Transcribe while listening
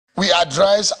We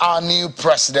address our new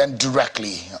president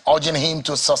directly, urging him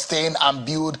to sustain and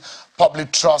build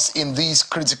public trust in these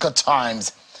critical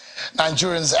times.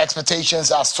 Nigerians'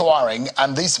 expectations are soaring,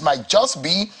 and this might just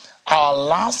be our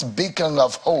last beacon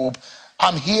of hope.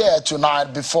 I'm here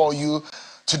tonight before you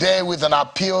today with an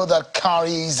appeal that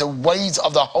carries the weight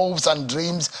of the hopes and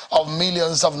dreams of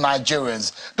millions of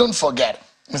Nigerians. Don't forget,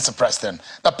 Mr. President,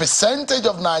 the percentage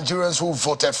of Nigerians who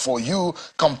voted for you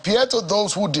compared to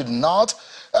those who did not,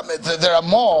 there are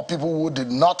more people who did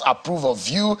not approve of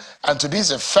you, and to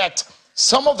this effect,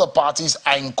 some of the parties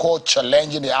are in court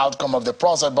challenging the outcome of the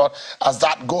process. But as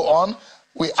that go on,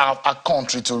 we have a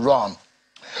country to run.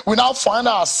 We now find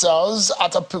ourselves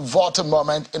at a pivotal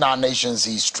moment in our nation's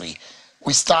history.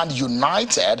 We stand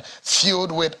united,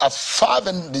 filled with a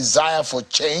fervent desire for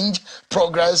change,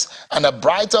 progress, and a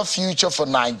brighter future for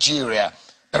Nigeria.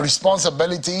 The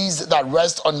responsibilities that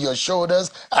rest on your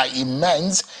shoulders are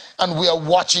immense, and we are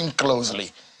watching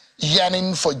closely,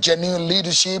 yearning for genuine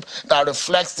leadership that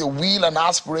reflects the will and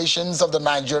aspirations of the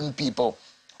Nigerian people.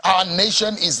 Our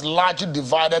nation is largely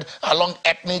divided along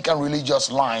ethnic and religious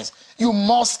lines. You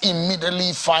must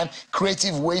immediately find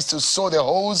creative ways to sew the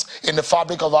holes in the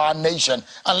fabric of our nation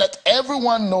and let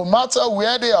everyone, no matter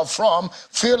where they are from,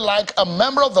 feel like a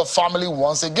member of the family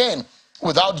once again.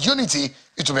 Without unity,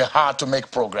 it will be hard to make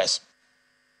progress.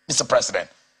 Mr. President,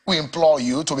 we implore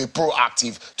you to be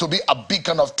proactive, to be a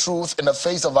beacon of truth in the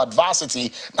face of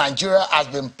adversity. Nigeria has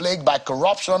been plagued by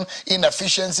corruption,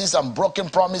 inefficiencies, and broken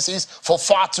promises for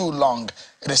far too long.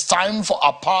 It is time for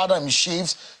a paradigm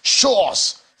shift. Show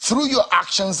us through your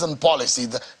actions and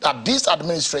policies that this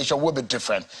administration will be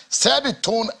different. Set the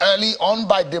tone early on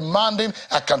by demanding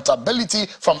accountability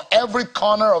from every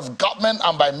corner of government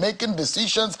and by making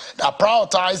decisions that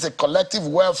prioritize the collective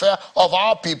welfare of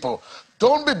our people.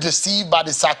 Don't be deceived by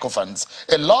the sycophants.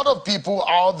 A lot of people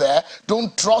out there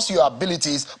don't trust your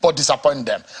abilities but disappoint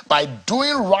them. By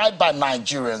doing right by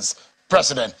Nigerians,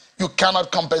 President, you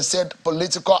cannot compensate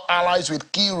political allies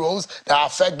with key roles that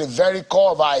affect the very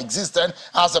core of our existence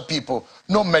as a people.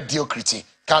 No mediocrity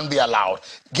can be allowed.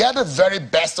 Get the very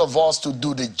best of us to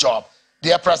do the job.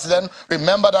 Dear President,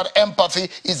 remember that empathy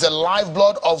is the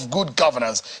lifeblood of good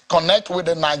governance. Connect with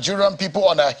the Nigerian people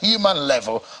on a human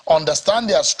level. Understand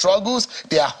their struggles,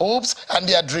 their hopes, and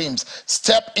their dreams.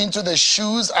 Step into the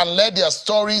shoes and let their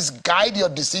stories guide your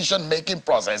decision-making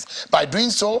process. By doing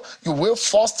so, you will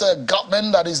foster a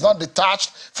government that is not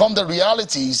detached from the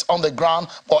realities on the ground,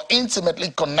 but intimately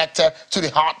connected to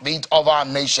the heartbeat of our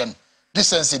nation.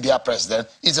 Decency, dear President,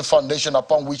 is a foundation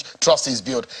upon which trust is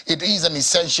built. It is an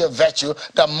essential virtue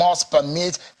that must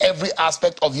permeate every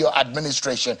aspect of your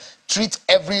administration. Treat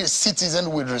every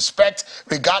citizen with respect,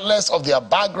 regardless of their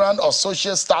background or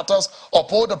social status.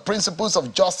 Uphold the principles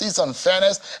of justice and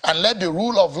fairness, and let the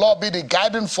rule of law be the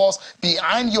guiding force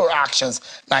behind your actions.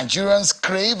 Nigerians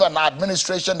crave an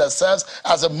administration that serves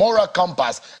as a moral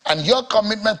compass, and your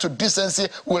commitment to decency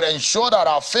will ensure that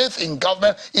our faith in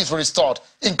government is restored.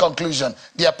 In conclusion,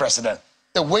 dear President,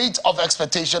 the weight of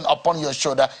expectation upon your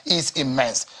shoulder is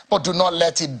immense, but do not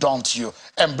let it daunt you.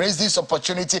 Embrace this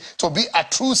opportunity to be a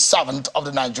true servant of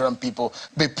the Nigerian people.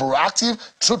 Be proactive,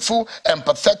 truthful,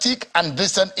 empathetic, and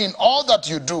decent in all that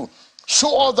you do.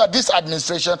 Show us that this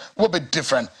administration will be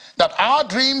different, that our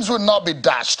dreams will not be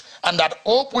dashed, and that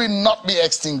hope will not be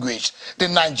extinguished. The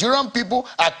Nigerian people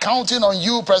are counting on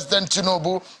you, President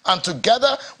Tinubu, and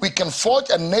together we can forge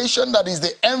a nation that is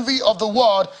the envy of the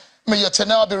world. May your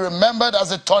tenure be remembered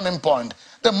as a turning point,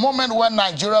 the moment when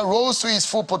Nigeria rose to its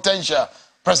full potential.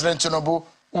 President Tinubu,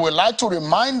 we would like to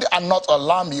remind and not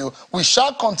alarm you. We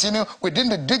shall continue within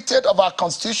the dictate of our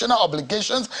constitutional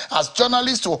obligations as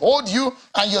journalists to hold you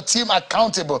and your team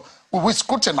accountable. We will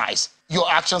scrutinize your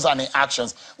actions and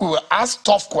inactions. We will ask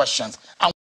tough questions.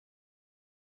 And